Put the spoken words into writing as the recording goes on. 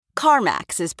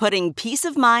CarMax is putting peace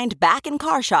of mind back in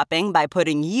car shopping by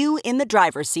putting you in the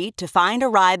driver's seat to find a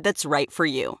ride that's right for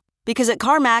you. Because at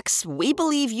CarMax, we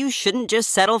believe you shouldn't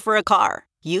just settle for a car.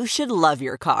 You should love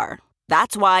your car.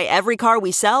 That's why every car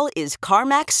we sell is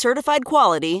CarMax certified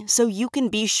quality, so you can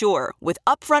be sure with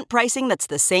upfront pricing that's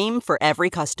the same for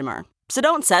every customer. So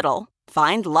don't settle.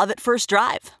 Find love at first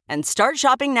drive and start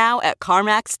shopping now at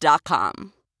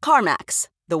CarMax.com. CarMax,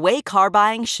 the way car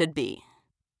buying should be.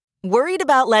 Worried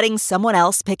about letting someone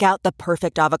else pick out the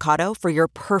perfect avocado for your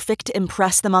perfect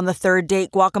impress them on the third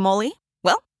date guacamole?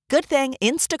 Well, good thing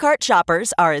Instacart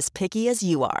shoppers are as picky as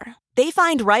you are. They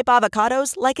find ripe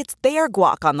avocados like it's their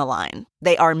guac on the line.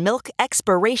 They are milk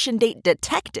expiration date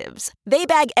detectives. They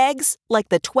bag eggs like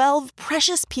the 12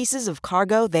 precious pieces of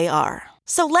cargo they are.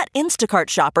 So let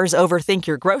Instacart shoppers overthink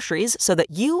your groceries so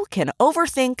that you can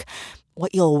overthink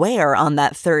what you'll wear on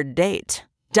that third date.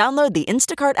 Download the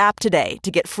Instacart app today to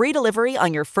get free delivery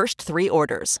on your first 3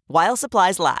 orders, while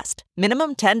supplies last.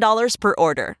 Minimum $10 per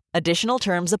order. Additional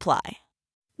terms apply.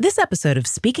 This episode of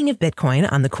Speaking of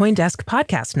Bitcoin on the CoinDesk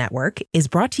Podcast Network is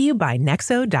brought to you by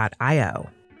Nexo.io.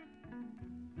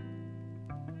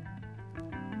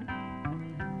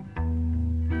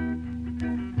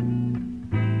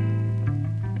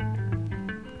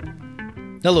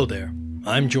 Hello there,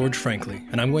 I'm George Frankly,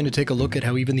 and I'm going to take a look at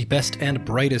how even the best and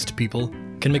brightest people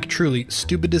can make truly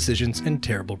stupid decisions and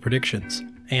terrible predictions,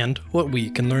 and what we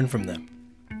can learn from them.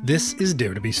 This is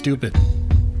Dare to be Stupid.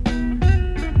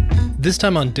 This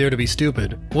time on Dare to be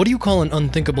Stupid, what do you call an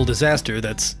unthinkable disaster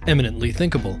that's eminently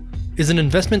thinkable? Is an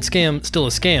investment scam still a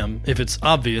scam if it's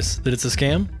obvious that it's a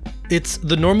scam? It's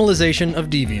the normalization of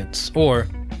deviance, or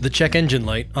the check engine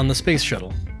light on the space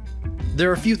shuttle.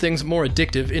 There are few things more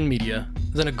addictive in media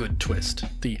than a good twist.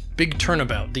 The big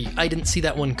turnabout, the I didn't see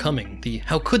that one coming, the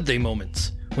how could they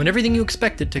moments, when everything you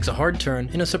expected takes a hard turn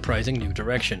in a surprising new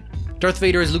direction. Darth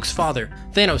Vader is Luke's father,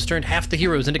 Thanos turned half the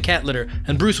heroes into cat litter,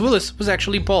 and Bruce Willis was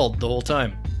actually bald the whole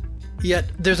time. Yet,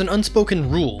 there's an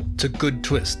unspoken rule to good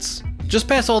twists. Just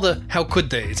past all the how could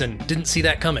theys and didn't see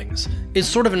that comings is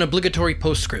sort of an obligatory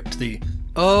postscript, the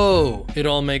oh, it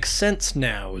all makes sense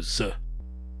nows.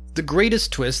 The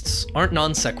greatest twists aren't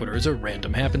non sequiturs or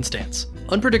random happenstance.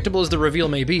 Unpredictable as the reveal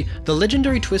may be, the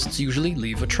legendary twists usually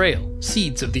leave a trail,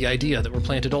 seeds of the idea that were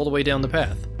planted all the way down the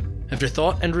path. After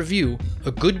thought and review,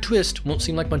 a good twist won't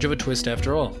seem like much of a twist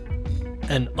after all.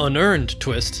 An unearned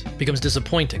twist becomes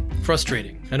disappointing,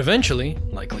 frustrating, and eventually,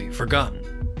 likely,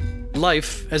 forgotten.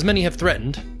 Life, as many have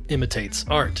threatened, imitates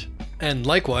art. And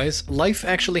likewise, life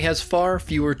actually has far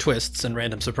fewer twists and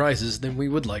random surprises than we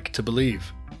would like to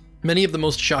believe. Many of the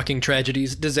most shocking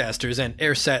tragedies, disasters, and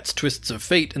ersatz twists of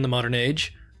fate in the modern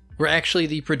age were actually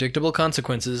the predictable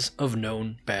consequences of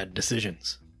known bad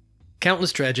decisions.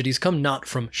 Countless tragedies come not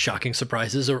from shocking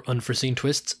surprises or unforeseen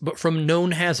twists, but from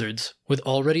known hazards with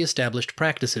already established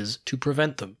practices to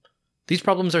prevent them. These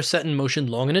problems are set in motion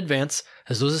long in advance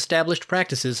as those established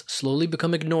practices slowly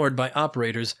become ignored by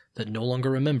operators that no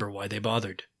longer remember why they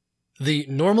bothered. The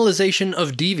normalization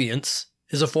of deviance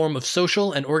is a form of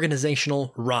social and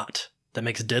organizational rot that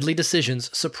makes deadly decisions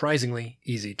surprisingly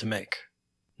easy to make.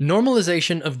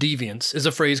 Normalization of deviance is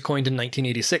a phrase coined in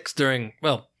 1986 during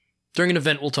an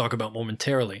event we'll talk about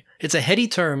momentarily. It's a heady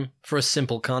term for a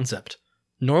simple concept.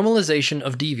 Normalization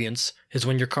of deviance is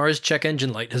when your car's check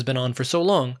engine light has been on for so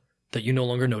long that you no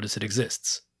longer notice it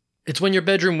exists. It's when your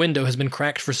bedroom window has been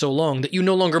cracked for so long that you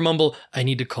no longer mumble, "I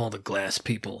need to call the glass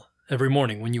people," every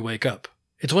morning when you wake up.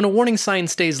 It's when a warning sign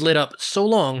stays lit up so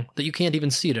long that you can't even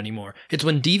see it anymore. It's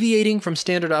when deviating from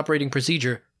standard operating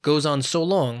procedure goes on so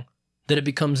long that it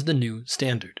becomes the new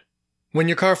standard. When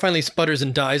your car finally sputters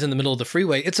and dies in the middle of the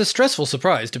freeway, it's a stressful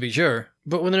surprise, to be sure,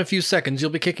 but within a few seconds you'll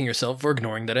be kicking yourself for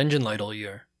ignoring that engine light all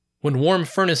year. When warm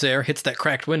furnace air hits that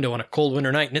cracked window on a cold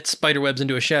winter night and it spiderwebs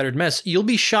into a shattered mess, you'll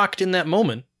be shocked in that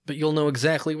moment, but you'll know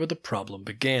exactly where the problem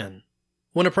began.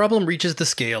 When a problem reaches the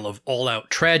scale of all-out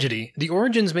tragedy, the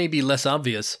origins may be less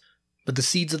obvious, but the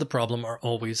seeds of the problem are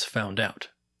always found out.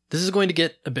 This is going to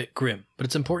get a bit grim, but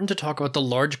it's important to talk about the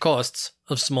large costs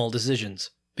of small decisions,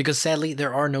 because sadly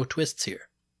there are no twists here,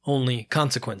 only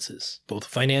consequences, both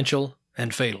financial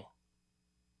and fatal.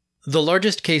 The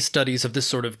largest case studies of this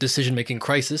sort of decision-making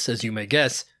crisis, as you may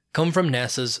guess, come from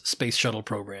NASA's Space Shuttle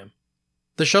program.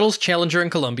 The shuttles Challenger and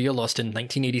Columbia, lost in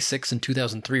 1986 and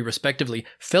 2003 respectively,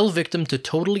 fell victim to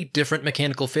totally different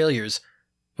mechanical failures,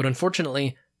 but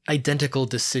unfortunately, identical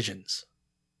decisions.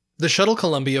 The shuttle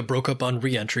Columbia broke up on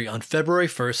re-entry on February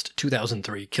 1st,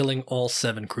 2003, killing all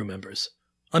 7 crew members.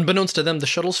 Unbeknownst to them, the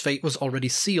shuttle's fate was already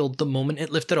sealed the moment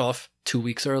it lifted off 2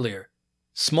 weeks earlier.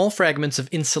 Small fragments of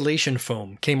insulation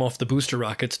foam came off the booster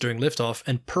rockets during liftoff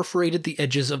and perforated the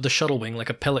edges of the shuttle wing like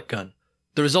a pellet gun.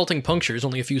 The resulting punctures,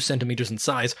 only a few centimeters in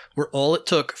size, were all it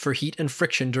took for heat and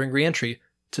friction during re-entry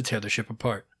to tear the ship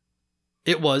apart.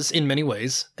 It was, in many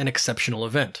ways, an exceptional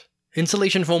event.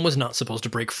 Insulation foam was not supposed to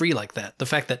break free like that. The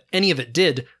fact that any of it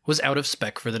did was out of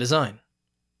spec for the design.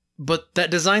 But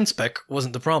that design spec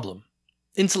wasn't the problem.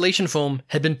 Insulation foam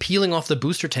had been peeling off the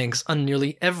booster tanks on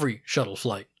nearly every shuttle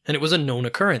flight, and it was a known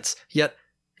occurrence, yet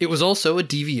it was also a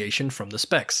deviation from the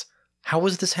specs. How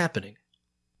was this happening?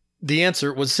 The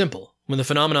answer was simple. When the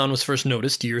phenomenon was first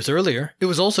noticed years earlier, it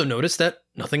was also noticed that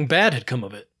nothing bad had come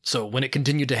of it. So when it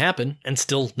continued to happen, and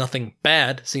still nothing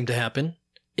bad seemed to happen,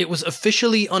 it was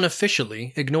officially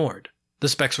unofficially ignored. The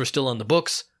specs were still on the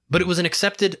books, but it was an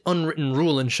accepted, unwritten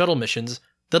rule in shuttle missions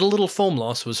that a little foam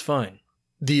loss was fine.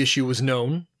 The issue was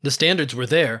known, the standards were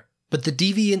there, but the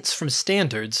deviance from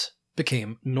standards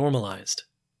became normalized.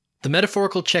 The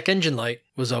metaphorical check engine light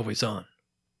was always on.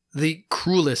 The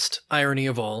cruelest irony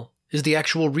of all is the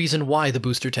actual reason why the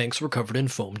booster tanks were covered in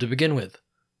foam to begin with.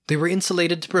 They were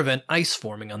insulated to prevent ice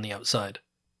forming on the outside,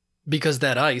 because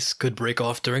that ice could break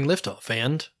off during liftoff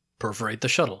and perforate the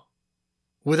shuttle.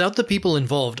 Without the people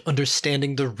involved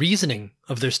understanding the reasoning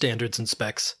of their standards and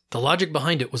specs, the logic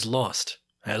behind it was lost,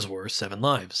 as were 7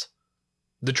 lives.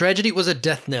 The tragedy was a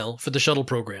death knell for the shuttle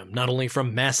program, not only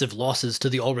from massive losses to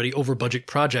the already over-budget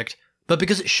project, but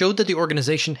because it showed that the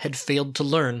organization had failed to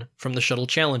learn from the Shuttle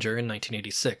Challenger in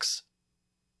 1986.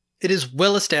 It is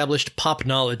well-established pop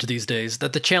knowledge these days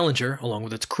that the Challenger, along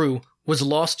with its crew, was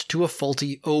lost to a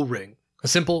faulty O-ring. A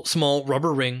simple, small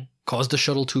rubber ring caused the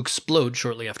shuttle to explode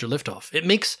shortly after liftoff. It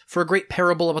makes for a great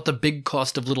parable about the big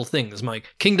cost of little things, my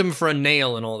kingdom for a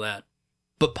nail and all that.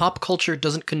 But pop culture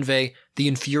doesn't convey the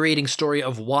infuriating story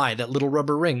of why that little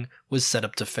rubber ring was set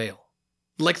up to fail.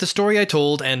 Like the story I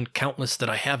told, and countless that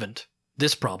I haven't,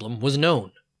 this problem was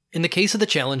known. In the case of the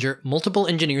Challenger, multiple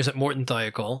engineers at Morton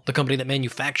Thiokol, the company that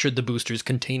manufactured the boosters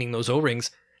containing those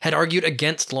O-rings, had argued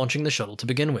against launching the shuttle to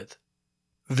begin with.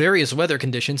 Various weather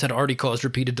conditions had already caused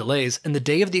repeated delays, and the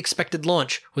day of the expected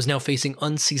launch was now facing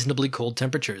unseasonably cold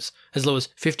temperatures, as low as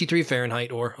 53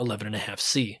 Fahrenheit or 11.5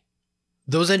 C.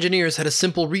 Those engineers had a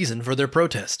simple reason for their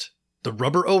protest. The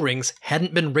rubber O-rings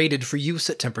hadn't been rated for use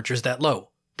at temperatures that low.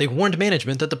 They warned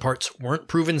management that the parts weren't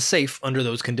proven safe under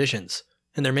those conditions,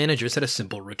 and their managers had a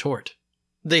simple retort.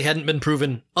 They hadn't been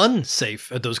proven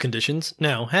unsafe at those conditions,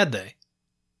 now had they?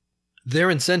 Their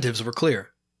incentives were clear.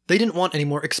 They didn't want any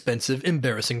more expensive,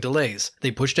 embarrassing delays.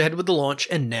 They pushed ahead with the launch,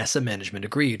 and NASA management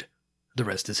agreed. The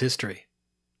rest is history.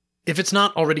 If it's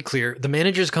not already clear, the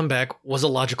manager's comeback was a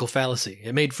logical fallacy.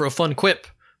 It made for a fun quip,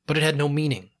 but it had no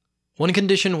meaning. One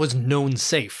condition was known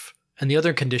safe, and the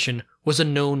other condition was a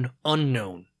known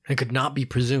unknown, and could not be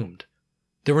presumed.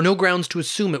 There were no grounds to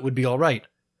assume it would be all right,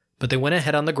 but they went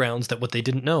ahead on the grounds that what they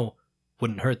didn't know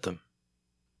wouldn't hurt them.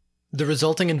 The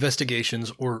resulting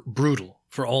investigations were brutal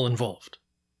for all involved.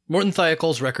 Morton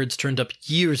Thiokol's records turned up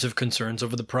years of concerns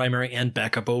over the primary and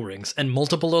backup O-rings, and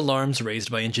multiple alarms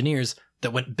raised by engineers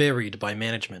that went buried by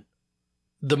management.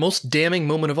 The most damning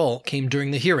moment of all came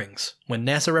during the hearings, when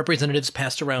NASA representatives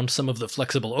passed around some of the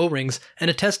flexible O-rings and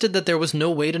attested that there was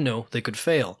no way to know they could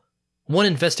fail. One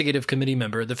investigative committee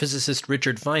member, the physicist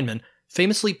Richard Feynman,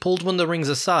 famously pulled one of the rings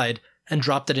aside and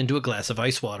dropped it into a glass of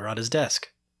ice water on his desk.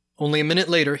 Only a minute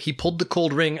later, he pulled the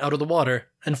cold ring out of the water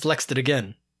and flexed it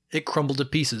again. It crumbled to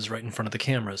pieces right in front of the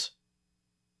cameras.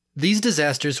 These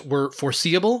disasters were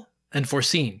foreseeable and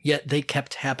foreseen, yet they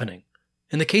kept happening.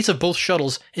 In the case of both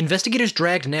shuttles, investigators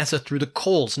dragged NASA through the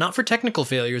coals, not for technical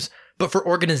failures, but for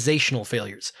organizational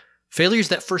failures. Failures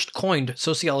that first coined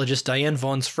sociologist Diane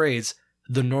Vaughan's phrase,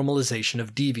 the normalization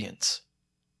of deviance.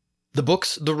 The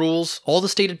books, the rules, all the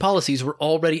stated policies were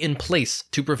already in place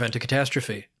to prevent a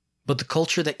catastrophe, but the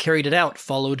culture that carried it out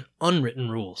followed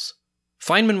unwritten rules.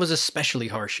 Feynman was especially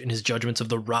harsh in his judgments of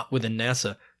the rot within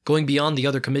NASA, going beyond the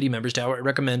other committee members to outright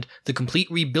recommend the complete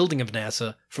rebuilding of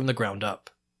NASA from the ground up.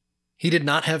 He did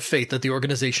not have faith that the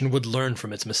organization would learn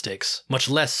from its mistakes, much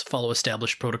less follow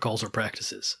established protocols or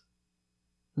practices.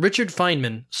 Richard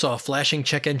Feynman saw a flashing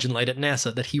check engine light at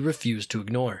NASA that he refused to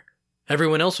ignore.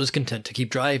 Everyone else was content to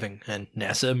keep driving, and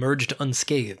NASA emerged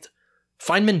unscathed.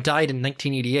 Feynman died in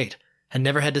 1988, and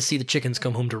never had to see the chickens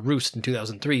come home to roost in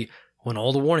 2003, when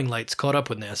all the warning lights caught up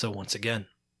with NASA once again.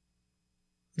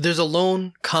 There's a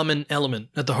lone, common element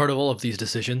at the heart of all of these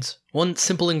decisions, one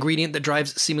simple ingredient that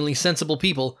drives seemingly sensible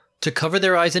people to cover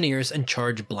their eyes and ears and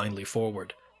charge blindly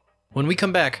forward. When we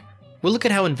come back, we'll look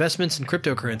at how investments in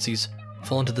cryptocurrencies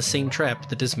fall into the same trap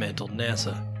that dismantled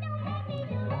NASA.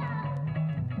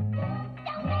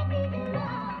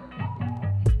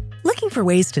 Looking for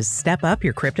ways to step up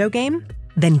your crypto game?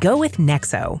 Then go with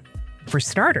Nexo. For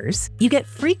starters, you get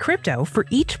free crypto for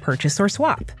each purchase or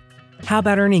swap. How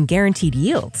about earning guaranteed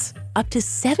yields? Up to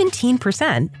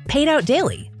 17% paid out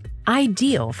daily.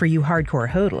 Ideal for you hardcore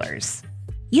hodlers.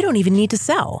 You don't even need to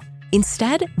sell.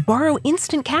 Instead, borrow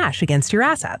instant cash against your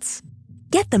assets.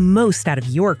 Get the most out of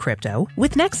your crypto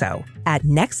with Nexo at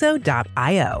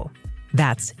nexo.io.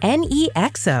 That's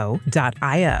NEXO.io.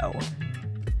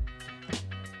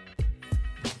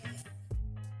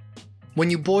 When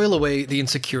you boil away the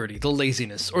insecurity, the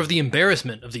laziness, or the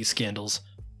embarrassment of these scandals,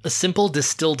 a simple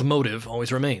distilled motive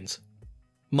always remains.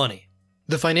 Money.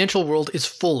 The financial world is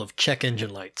full of check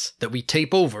engine lights that we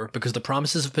tape over because the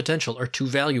promises of potential are too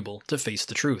valuable to face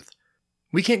the truth.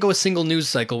 We can't go a single news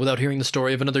cycle without hearing the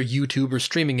story of another YouTube or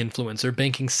streaming influencer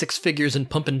banking six figures in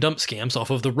pump and dump scams off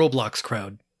of the Roblox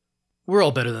crowd. We're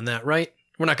all better than that, right?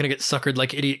 We're not going to get suckered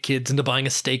like idiot kids into buying a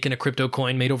stake in a crypto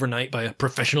coin made overnight by a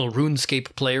professional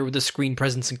RuneScape player with the screen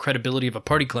presence and credibility of a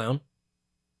party clown.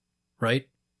 Right?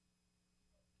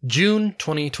 June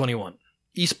 2021.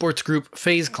 Esports group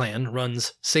FaZe Clan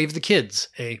runs Save the Kids,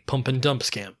 a pump and dump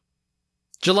scam.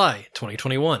 July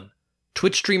 2021.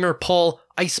 Twitch streamer Paul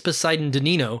Ice Poseidon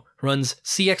Danino runs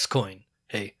CX Coin,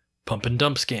 a pump and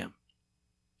dump scam.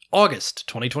 August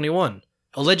 2021.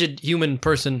 Alleged human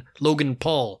person Logan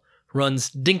Paul runs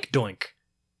Dink Doink,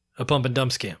 a pump and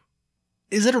dump scam.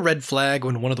 Is it a red flag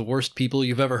when one of the worst people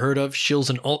you've ever heard of shills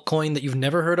an altcoin that you've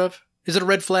never heard of? Is it a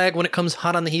red flag when it comes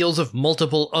hot on the heels of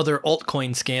multiple other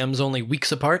altcoin scams only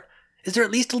weeks apart? Is there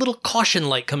at least a little caution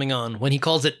light coming on when he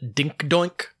calls it Dink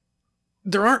Doink?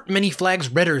 There aren't many flags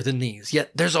redder than these,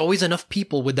 yet there's always enough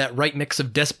people with that right mix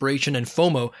of desperation and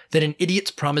FOMO that an idiot's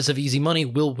promise of easy money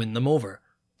will win them over.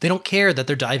 They don't care that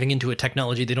they're diving into a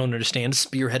technology they don't understand,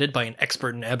 spearheaded by an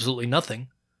expert in absolutely nothing.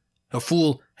 A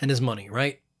fool and his money,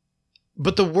 right?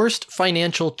 But the worst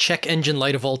financial check engine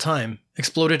light of all time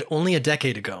exploded only a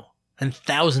decade ago, and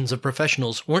thousands of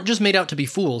professionals weren't just made out to be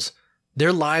fools,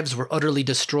 their lives were utterly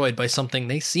destroyed by something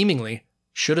they seemingly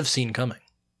should have seen coming.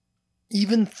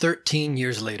 Even 13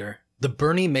 years later, the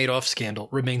Bernie Madoff scandal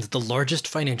remains the largest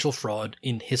financial fraud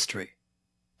in history.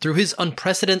 Through his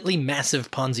unprecedentedly massive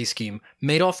Ponzi scheme,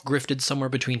 Madoff grifted somewhere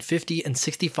between 50 and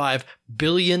 65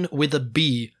 billion with a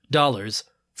B dollars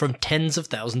from tens of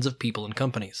thousands of people and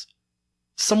companies.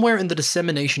 Somewhere in the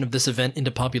dissemination of this event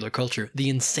into popular culture, the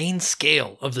insane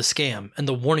scale of the scam and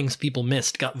the warnings people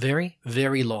missed got very,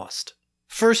 very lost.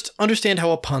 First, understand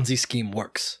how a Ponzi scheme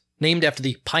works. Named after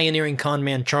the pioneering con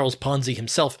man Charles Ponzi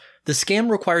himself, the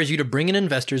scam requires you to bring in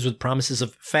investors with promises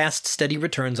of fast, steady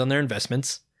returns on their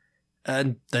investments,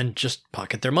 and then just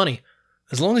pocket their money.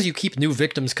 As long as you keep new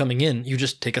victims coming in, you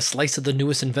just take a slice of the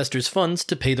newest investors' funds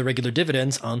to pay the regular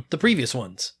dividends on the previous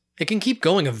ones. It can keep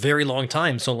going a very long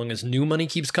time so long as new money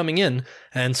keeps coming in,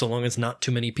 and so long as not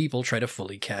too many people try to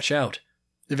fully cash out.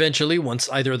 Eventually, once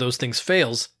either of those things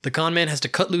fails, the con man has to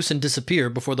cut loose and disappear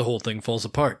before the whole thing falls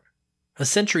apart. A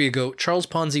century ago, Charles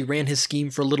Ponzi ran his scheme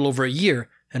for a little over a year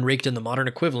and raked in the modern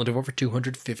equivalent of over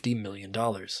 $250 million.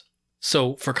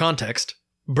 So, for context,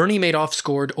 Bernie Madoff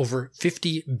scored over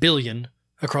 $50 billion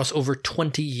across over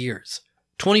 20 years.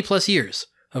 20 plus years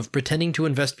of pretending to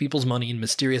invest people's money in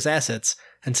mysterious assets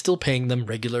and still paying them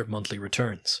regular monthly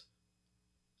returns.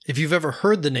 If you've ever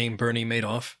heard the name Bernie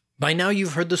Madoff, by now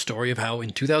you've heard the story of how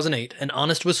in 2008 an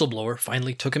honest whistleblower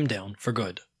finally took him down for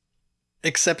good.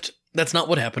 Except that's not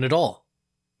what happened at all.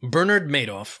 Bernard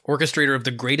Madoff, orchestrator of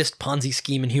the greatest Ponzi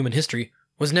scheme in human history,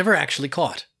 was never actually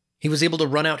caught. He was able to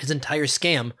run out his entire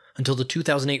scam until the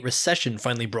 2008 recession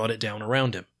finally brought it down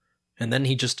around him. And then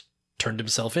he just turned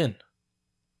himself in.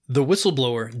 The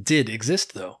whistleblower did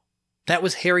exist, though. That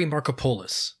was Harry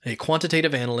Markopolos, a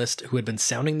quantitative analyst who had been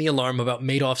sounding the alarm about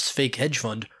Madoff's fake hedge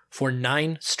fund for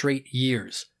 9 straight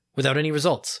years, without any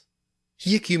results.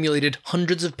 He accumulated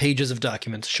hundreds of pages of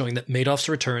documents showing that Madoff's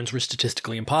returns were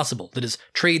statistically impossible, that his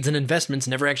trades and investments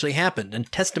never actually happened, and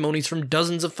testimonies from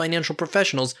dozens of financial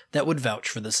professionals that would vouch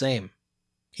for the same.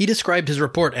 He described his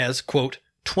report as, quote,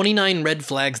 29 red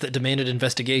flags that demanded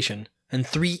investigation, and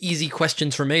 3 easy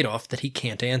questions for Madoff that he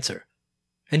can't answer.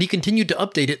 And he continued to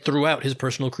update it throughout his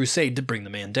personal crusade to bring the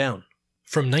man down.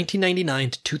 From 1999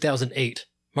 to 2008,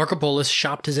 Markopolos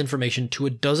shopped his information to a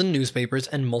dozen newspapers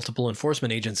and multiple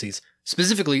enforcement agencies,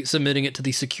 specifically submitting it to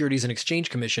the Securities and Exchange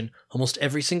Commission almost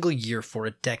every single year for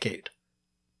a decade.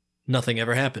 Nothing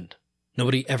ever happened.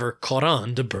 Nobody ever caught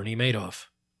on to Bernie Madoff.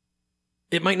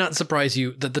 It might not surprise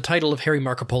you that the title of Harry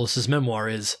Markopolos' memoir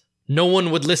is No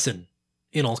One Would Listen,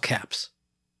 in all caps.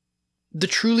 The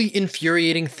truly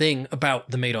infuriating thing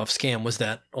about the Madoff scam was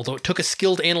that, although it took a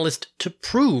skilled analyst to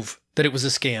prove that it was a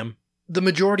scam, The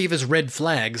majority of his red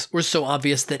flags were so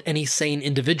obvious that any sane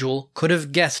individual could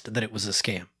have guessed that it was a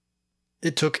scam.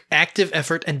 It took active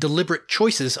effort and deliberate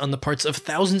choices on the parts of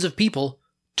thousands of people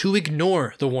to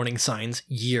ignore the warning signs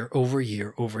year over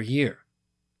year over year.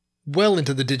 Well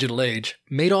into the digital age,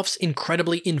 Madoff's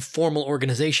incredibly informal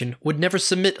organization would never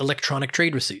submit electronic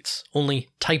trade receipts, only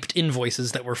typed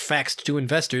invoices that were faxed to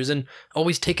investors and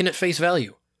always taken at face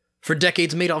value. For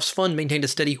decades, Madoff's fund maintained a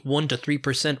steady 1 to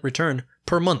 3% return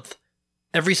per month,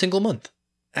 every single month.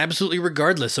 Absolutely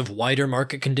regardless of wider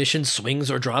market conditions,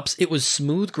 swings, or drops, it was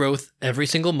smooth growth every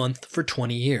single month for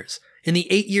 20 years. In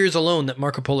the 8 years alone that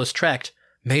Markopolos tracked,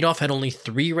 Madoff had only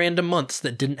 3 random months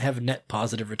that didn't have net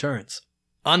positive returns.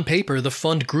 On paper, the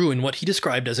fund grew in what he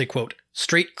described as a, quote,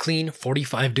 straight, clean,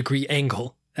 45-degree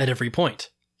angle at every point.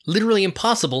 Literally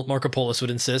impossible, Markopolos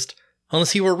would insist,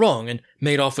 unless he were wrong and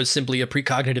Madoff was simply a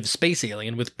precognitive space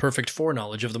alien with perfect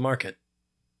foreknowledge of the market.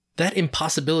 That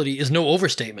impossibility is no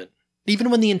overstatement. Even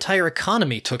when the entire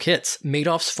economy took hits,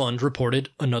 Madoff's fund reported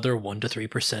another 1 to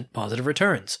 3% positive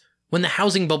returns. When the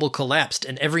housing bubble collapsed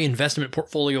and every investment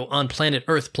portfolio on planet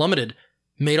Earth plummeted,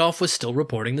 Madoff was still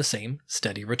reporting the same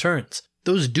steady returns.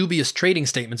 Those dubious trading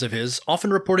statements of his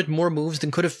often reported more moves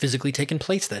than could have physically taken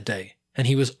place that day, and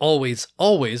he was always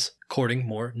courting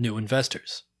more new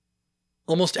investors.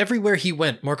 Almost everywhere he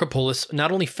went, Markopolos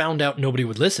not only found out nobody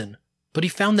would listen, but he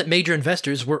found that major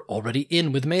investors were already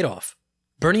in with Madoff.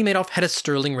 Bernie Madoff had a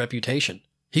sterling reputation.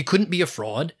 He couldn't be a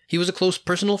fraud. He was a close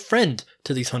personal friend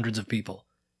to these hundreds of people.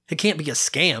 It can't be a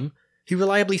scam. He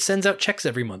reliably sends out checks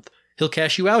every month. He'll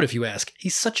cash you out if you ask.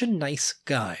 He's such a nice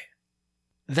guy.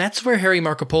 That's where Harry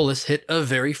Markopolos hit a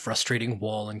very frustrating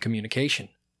wall in communication.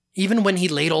 Even when he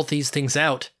laid all these things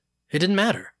out, it didn't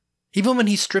matter. Even when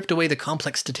he stripped away the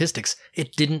complex statistics,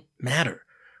 it didn't matter.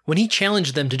 When he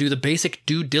challenged them to do the basic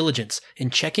due diligence in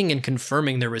checking and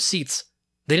confirming their receipts,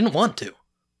 they didn't want to.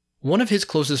 One of his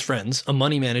closest friends, a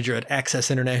money manager at Access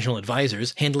International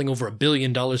Advisors, handling over $1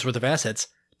 billion worth of assets,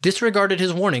 disregarded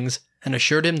his warnings and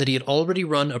assured him that he had already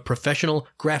run a professional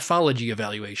graphology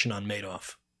evaluation on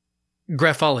Madoff.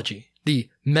 Graphology, the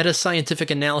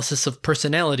meta-scientific analysis of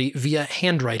personality via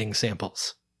handwriting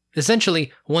samples.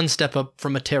 Essentially, one step up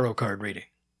from a tarot card reading.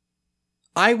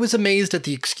 I was amazed at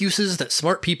the excuses that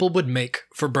smart people would make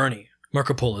for Bernie,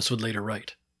 Markopolos would later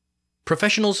write.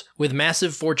 Professionals with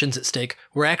massive fortunes at stake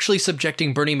were actually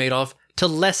subjecting Bernie Madoff to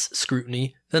less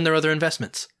scrutiny than their other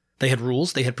investments. They had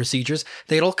rules, they had procedures,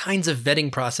 they had all kinds of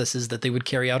vetting processes that they would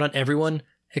carry out on everyone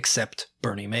except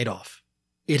Bernie Madoff.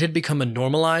 It had become a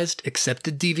normalized,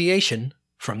 accepted deviation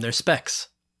from their specs.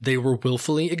 They were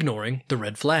willfully ignoring the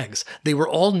red flags. They were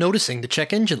all noticing the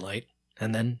check engine light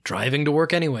and then driving to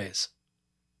work anyways.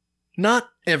 Not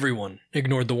everyone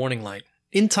ignored the warning light.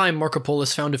 In time,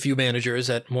 Markopolos found a few managers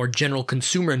at more general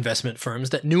consumer investment firms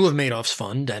that knew of Madoff's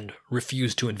fund and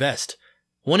refused to invest.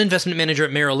 One investment manager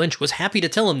at Merrill Lynch was happy to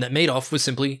tell him that Madoff was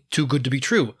simply too good to be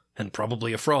true and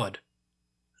probably a fraud.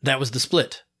 That was the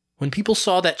split. When people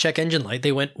saw that check engine light,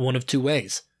 they went one of two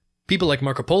ways. People like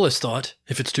Markopolos thought,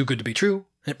 if it's too good to be true,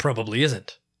 it probably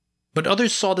isn't. But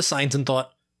others saw the signs and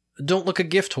thought, don't look a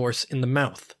gift horse in the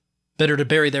mouth. Better to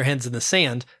bury their heads in the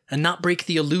sand and not break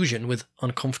the illusion with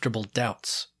uncomfortable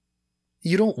doubts.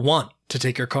 You don't want to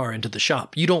take your car into the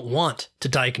shop. You don't want to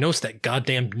diagnose that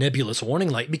goddamn nebulous warning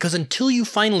light because until you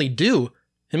finally do,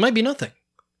 it might be nothing.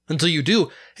 Until you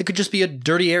do, it could just be a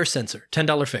dirty air sensor,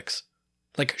 $10 fix.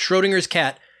 Like Schrodinger's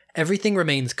cat, everything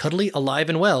remains cuddly, alive,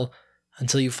 and well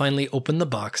until you finally open the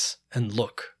box and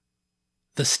look.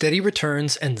 The steady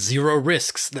returns and zero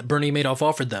risks that Bernie Madoff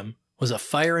offered them was a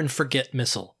fire-and-forget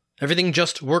missile. Everything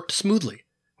just worked smoothly,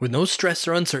 with no stress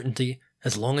or uncertainty,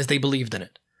 as long as they believed in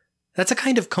it. That's a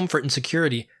kind of comfort and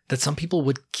security that some people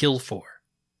would kill for.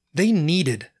 They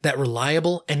needed that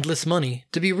reliable, endless money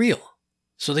to be real,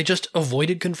 so they just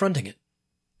avoided confronting it.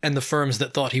 And the firms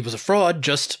that thought he was a fraud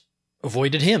just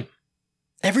avoided him.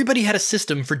 Everybody had a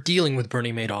system for dealing with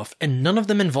Bernie Madoff, and none of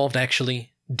them involved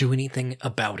actually do anything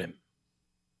about him.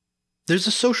 There's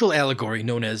a social allegory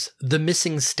known as the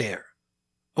missing stair.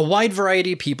 A wide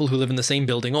variety of people who live in the same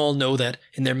building all know that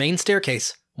in their main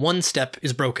staircase, one step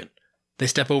is broken. They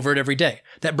step over it every day.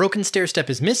 That broken stair step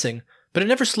is missing, but it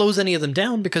never slows any of them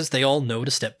down because they all know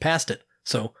to step past it.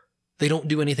 So they don't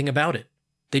do anything about it.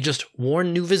 They just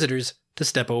warn new visitors to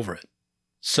step over it.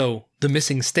 So the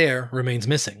missing stair remains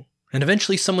missing, and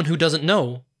eventually someone who doesn't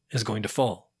know is going to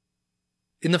fall.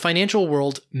 In the financial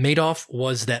world, Madoff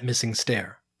was that missing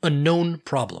stair. A known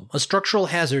problem, a structural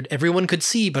hazard everyone could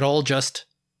see but all just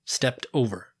stepped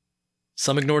over.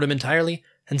 Some ignored him entirely,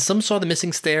 and some saw the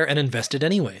missing stair and invested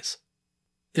anyways.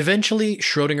 Eventually,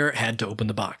 Schrodinger had to open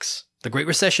the box. The Great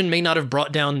Recession may not have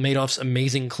brought down Madoff's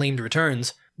amazing claimed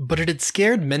returns, but it had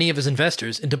scared many of his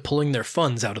investors into pulling their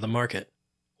funds out of the market.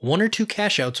 1 or 2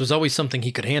 cash outs was always something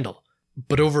he could handle,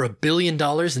 but over $1 billion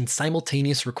in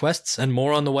simultaneous requests and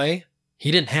more on the way,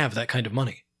 he didn't have that kind of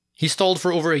money. He stalled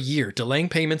for over a year, delaying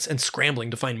payments and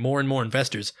scrambling to find more and more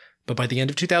investors, but by the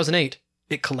end of 2008,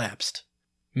 it collapsed.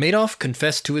 Madoff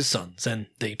confessed to his sons, and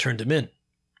they turned him in.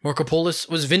 Markopolos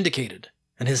was vindicated,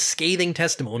 and his scathing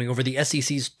testimony over the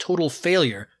SEC's total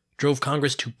failure drove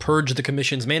Congress to purge the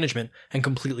commission's management and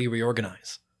completely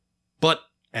reorganize. But,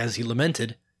 as he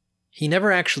lamented, he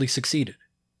never actually succeeded.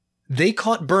 "They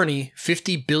caught Bernie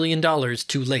 $50 billion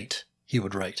too late," he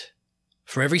would write.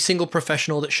 For every single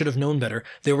professional that should have known better,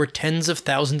 there were tens of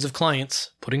thousands of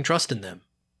clients putting trust in them.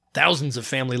 Thousands of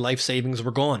family life savings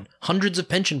were gone, hundreds of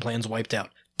pension plans wiped out,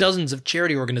 dozens of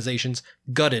charity organizations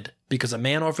gutted because a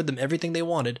man offered them everything they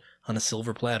wanted on a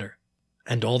silver platter.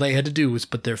 And all they had to do was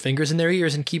put their fingers in their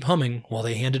ears and keep humming while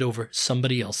they handed over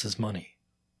somebody else's money.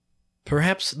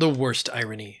 Perhaps the worst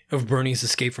irony of Bernie's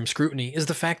escape from scrutiny is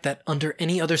the fact that under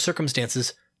any other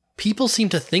circumstances, people seem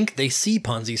to think they see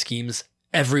Ponzi schemes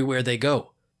everywhere they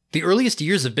go. The earliest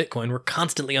years of Bitcoin were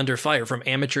constantly under fire from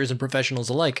amateurs and professionals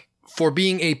alike for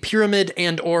being a pyramid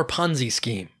and/or Ponzi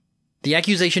scheme. The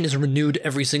accusation is renewed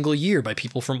every single year by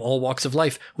people from all walks of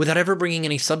life without ever bringing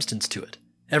any substance to it.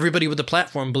 Everybody with a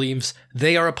platform believes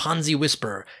they are a Ponzi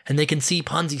whisperer and they can see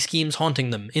Ponzi schemes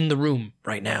haunting them in the room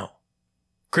right now.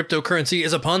 "Cryptocurrency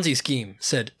is a Ponzi scheme,"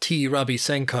 said T. Ravi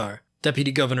Shankar,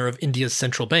 Deputy Governor of India's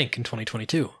Central Bank in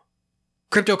 2022.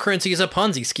 "Cryptocurrency is a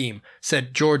Ponzi scheme,"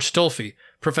 said George Stolfi,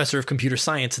 Professor of Computer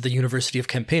Science at the University of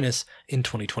Campinas in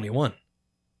 2021.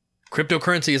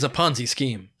 "Cryptocurrency is a Ponzi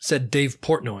scheme," said Dave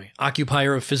Portnoy,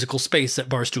 occupier of physical space at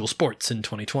Barstool Sports in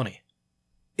 2020.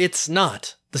 It's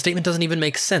not. The statement doesn't even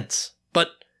make sense.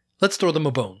 But let's throw them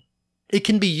a bone. It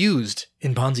can be used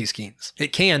in Ponzi schemes.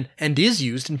 It can and is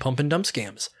used in pump and dump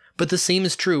scams. But the same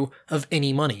is true of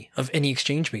any money, of any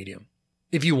exchange medium.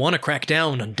 If you want to crack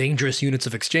down on dangerous units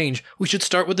of exchange, we should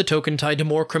start with the token tied to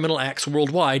more criminal acts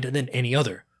worldwide than any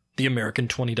other, the American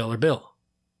 $20 bill.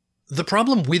 The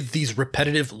problem with these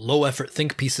repetitive, low-effort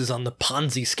think pieces on the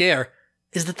Ponzi scare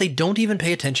is that they don't even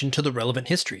pay attention to the relevant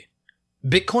history.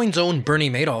 Bitcoin's own Bernie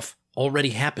Madoff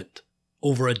already happened,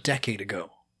 over a decade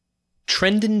ago.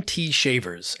 Trendon T.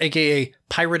 Shavers, aka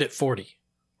Pirate at 40,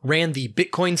 ran the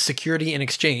Bitcoin Security and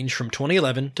Exchange from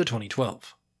 2011 to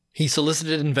 2012. He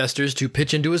solicited investors to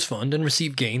pitch into his fund and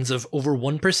receive gains of over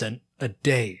 1% a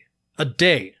day. A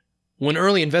day! When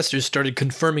early investors started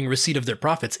confirming receipt of their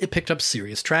profits, it picked up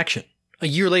serious traction. A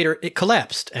year later, it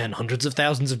collapsed, and hundreds of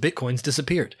thousands of Bitcoins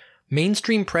disappeared.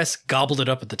 Mainstream press gobbled it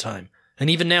up at the time, and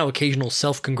even now occasional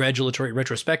self-congratulatory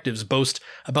retrospectives boast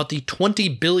about the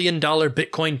 $20 billion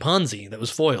Bitcoin Ponzi that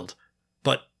was foiled.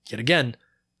 But, yet again,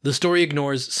 the story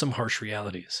ignores some harsh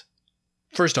realities.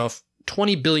 First off,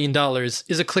 $20 billion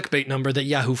is a clickbait number that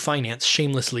Yahoo Finance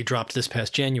shamelessly dropped this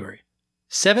past January.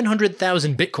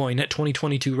 700,000 Bitcoin at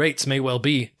 2022 rates may well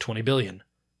be $20 billion.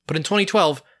 But in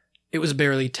 2012, it was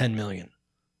barely $10 million.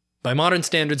 By modern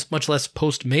standards, much less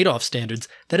post-Madoff standards,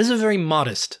 that is a very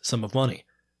modest sum of money.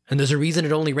 And there's a reason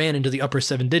it only ran into the upper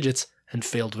 7 digits and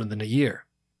failed within a year.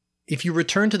 If you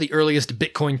return to the earliest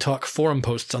Bitcoin Talk forum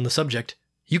posts on the subject,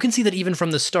 you can see that even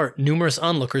from the start, numerous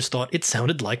onlookers thought it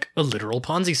sounded like a literal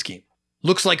Ponzi scheme.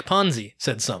 "Looks like Ponzi,"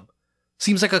 said some.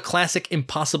 "Seems like a classic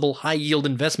impossible high-yield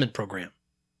investment program."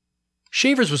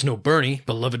 Shavers was no Bernie,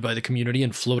 beloved by the community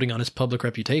and floating on his public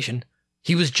reputation.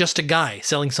 He was just a guy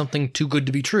selling something too good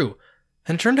to be true,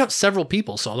 and it turned out several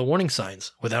people saw the warning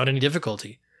signs without any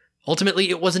difficulty. Ultimately,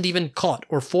 it wasn't even caught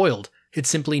or foiled. It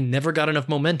simply never got enough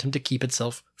momentum to keep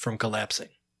itself from collapsing.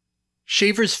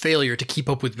 Shavers' failure to keep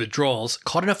up with withdrawals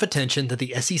caught enough attention that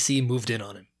the SEC moved in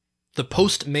on him. The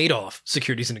post-Madoff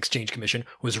Securities and Exchange Commission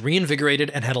was reinvigorated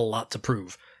and had a lot to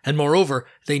prove, and moreover,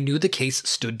 they knew the case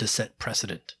stood to set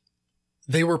precedent.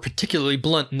 They were particularly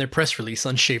blunt in their press release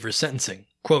on Shavers' sentencing.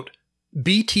 Quote,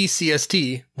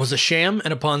 "BTCST was a sham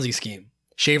and a Ponzi scheme.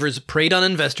 Shavers preyed on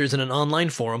investors in an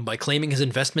online forum by claiming his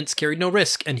investments carried no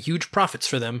risk and huge profits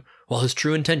for them, while his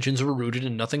true intentions were rooted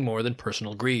in nothing more than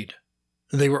personal greed."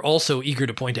 They were also eager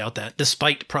to point out that,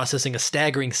 despite processing a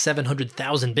staggering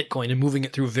 700,000 Bitcoin and moving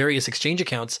it through various exchange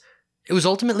accounts, it was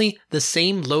ultimately the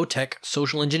same low-tech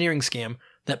social engineering scam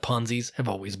that Ponzi's have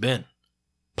always been.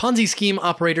 Ponzi scheme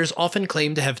operators often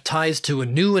claim to have ties to a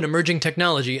new and emerging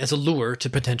technology as a lure to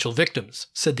potential victims,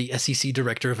 said the SEC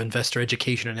Director of Investor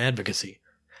Education and Advocacy.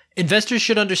 Investors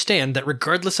should understand that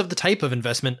regardless of the type of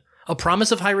investment, a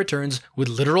promise of high returns with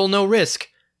literal no risk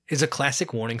is a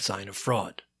classic warning sign of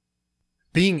fraud.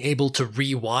 Being able to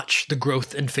re-watch the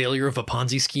growth and failure of a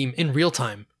Ponzi scheme in real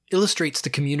time illustrates the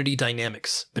community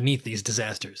dynamics beneath these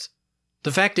disasters.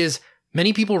 The fact is,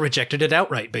 many people rejected it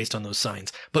outright based on those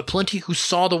signs, but plenty who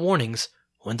saw the warnings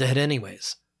went ahead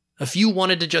anyways. A few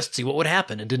wanted to just see what would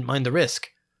happen and didn't mind the risk.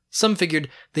 Some figured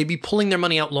they'd be pulling their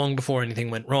money out long before anything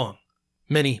went wrong.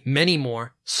 Many, many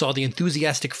more saw the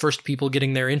enthusiastic first people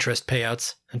getting their interest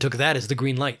payouts and took that as the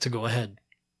green light to go ahead.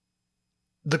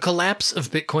 The collapse of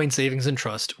Bitcoin Savings and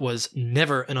Trust was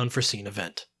never an unforeseen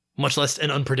event, much less an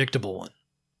unpredictable one.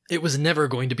 It was never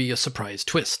going to be a surprise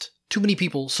twist. Too many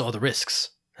people saw the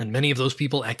risks, and many of those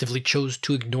people actively chose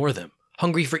to ignore them,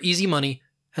 hungry for easy money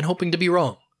and hoping to be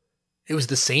wrong. It was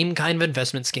the same kind of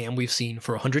investment scam we've seen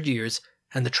for 100 years,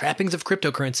 and the trappings of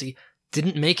cryptocurrency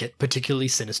didn't make it particularly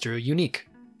sinister or unique.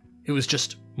 It was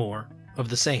just more of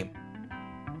the same.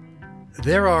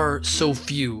 There are so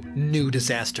few new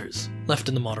disasters left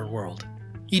in the modern world.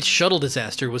 Each shuttle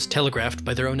disaster was telegraphed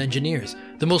by their own engineers.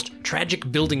 The most tragic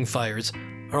building fires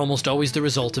are almost always the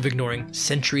result of ignoring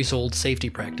centuries-old safety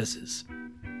practices.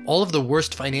 All of the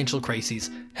worst financial crises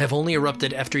have only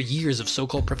erupted after years of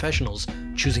so-called professionals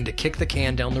choosing to kick the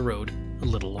can down the road a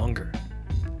little longer.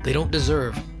 They don't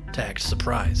deserve to act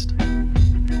surprised.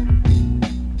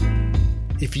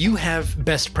 If you have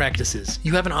best practices,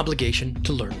 you have an obligation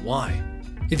to learn why.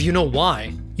 If you know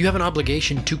why, you have an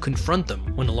obligation to confront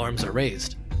them when alarms are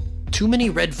raised. Too many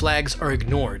red flags are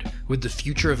ignored with the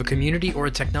future of a community or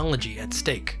a technology at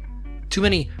stake. Too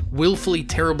many willfully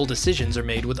terrible decisions are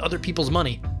made with other people's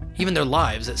money, even their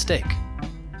lives, at stake.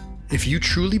 If you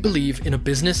truly believe in a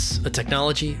business, a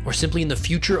technology, or simply in the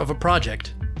future of a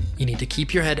project, you need to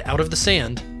keep your head out of the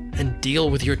sand and deal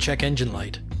with your check engine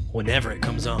light whenever it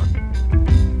comes on.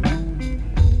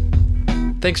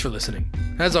 Thanks for listening.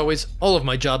 As always, all of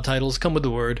my job titles come with the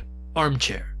word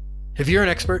armchair. If you're an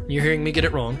expert and you're hearing me get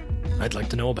it wrong, I'd like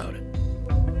to know about it.